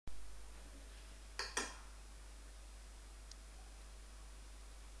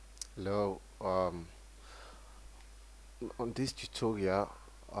Hello. On this tutorial,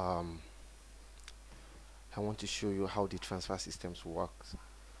 um, I want to show you how the transfer systems work.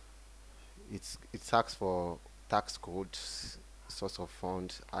 It asks for tax codes, source of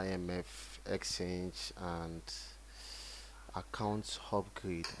funds, IMF, exchange, and account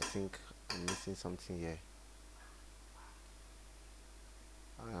upgrade. I think I'm missing something here.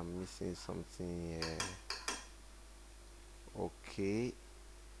 I am missing something here. Okay.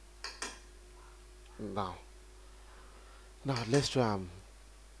 Now, let's try and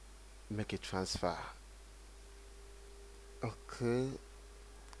make a transfer. Okay.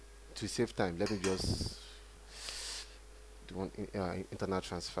 To save time, let me just do one internal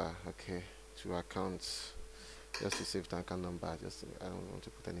transfer. Okay, to accounts, just to save the account number. I don't want to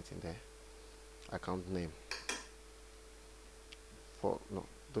put anything there. Account name. For no,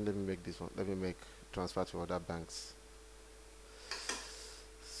 don't let me make this one. Let me make transfer to other banks,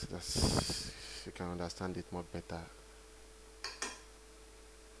 so that you can understand it more better.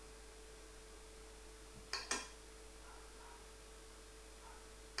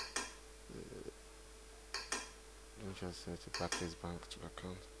 Let me just say to Barclays Bank to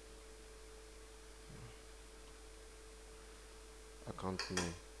account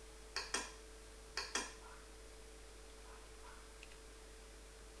name.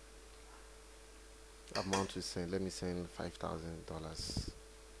 Amount to send. Let me send $5,000.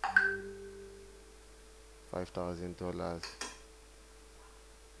 $5,000.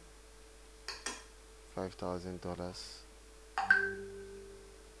 $5,000.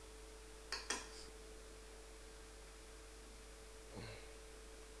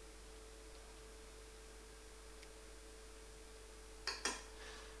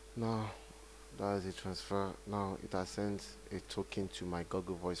 Now that is a transfer. Now it has sent a token to my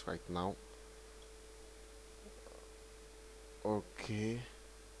Google Voice right now. Okay.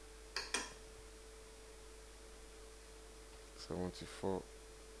 74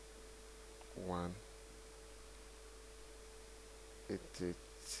 1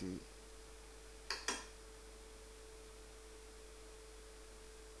 880.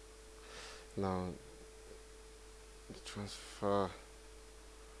 Now the transfer.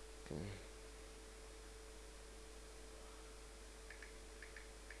 Okay.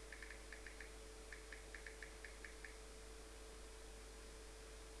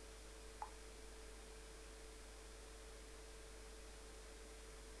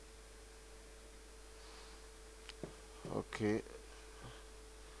 Okay.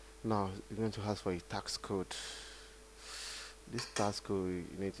 Now you're going to ask for a tax code. This tax code,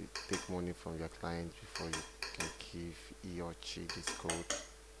 you need to take money from your client before you can give he or she this code.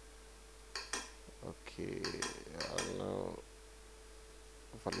 Okay, now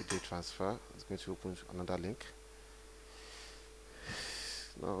validate transfer. It's going to open another link.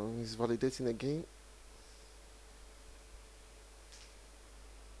 Now it's validating again.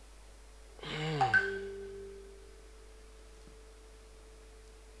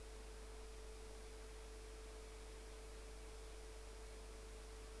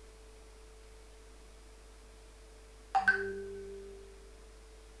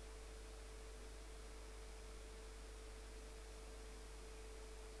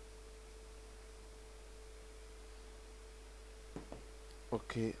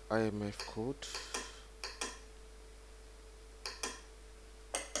 Okay, IMF code.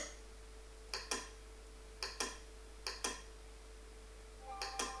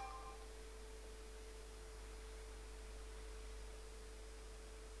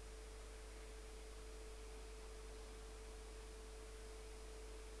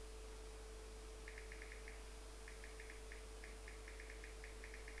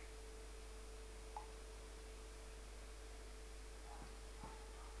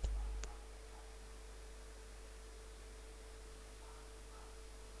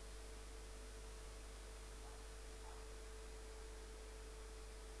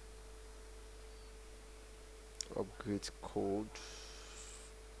 Upgrade code.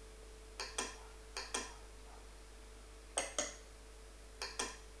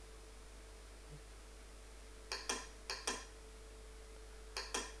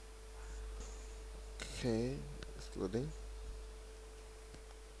 Okay, it's loading.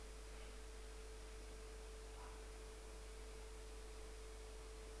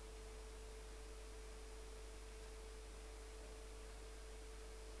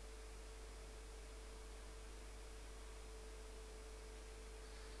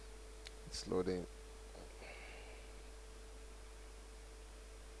 It's loading.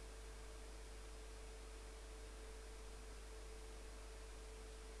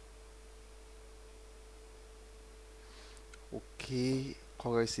 Okay,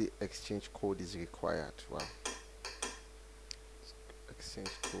 currency exchange code is required. Wow.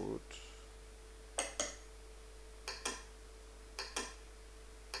 Exchange code.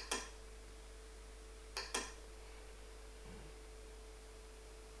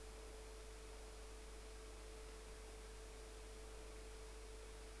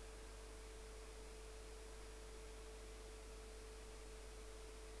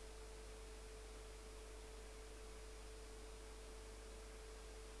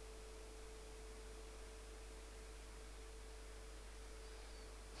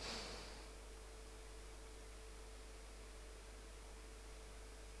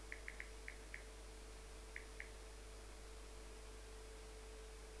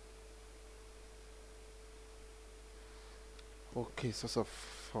 Okay, source of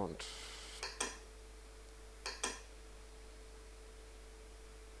fund.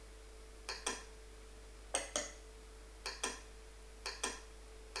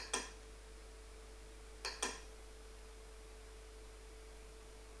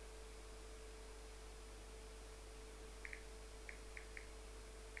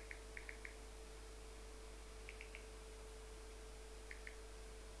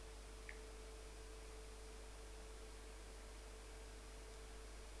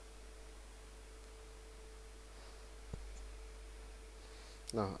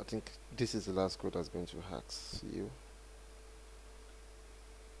 Now, I think this is the last code that's going to ask you.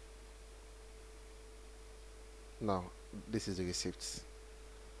 Now, this is the receipt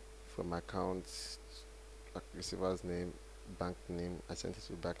from my account, receiver's name, bank name. I sent it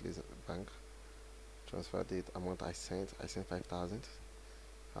to Barclays Bank. Transfer date, amount I sent 5,000.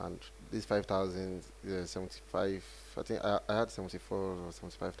 And this 5,000 75. I think I had 74 or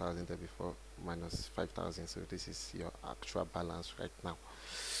 75,000 there before, minus 5,000. So this is your actual balance right now.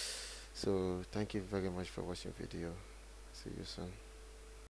 So thank you very much for watching video. See you soon.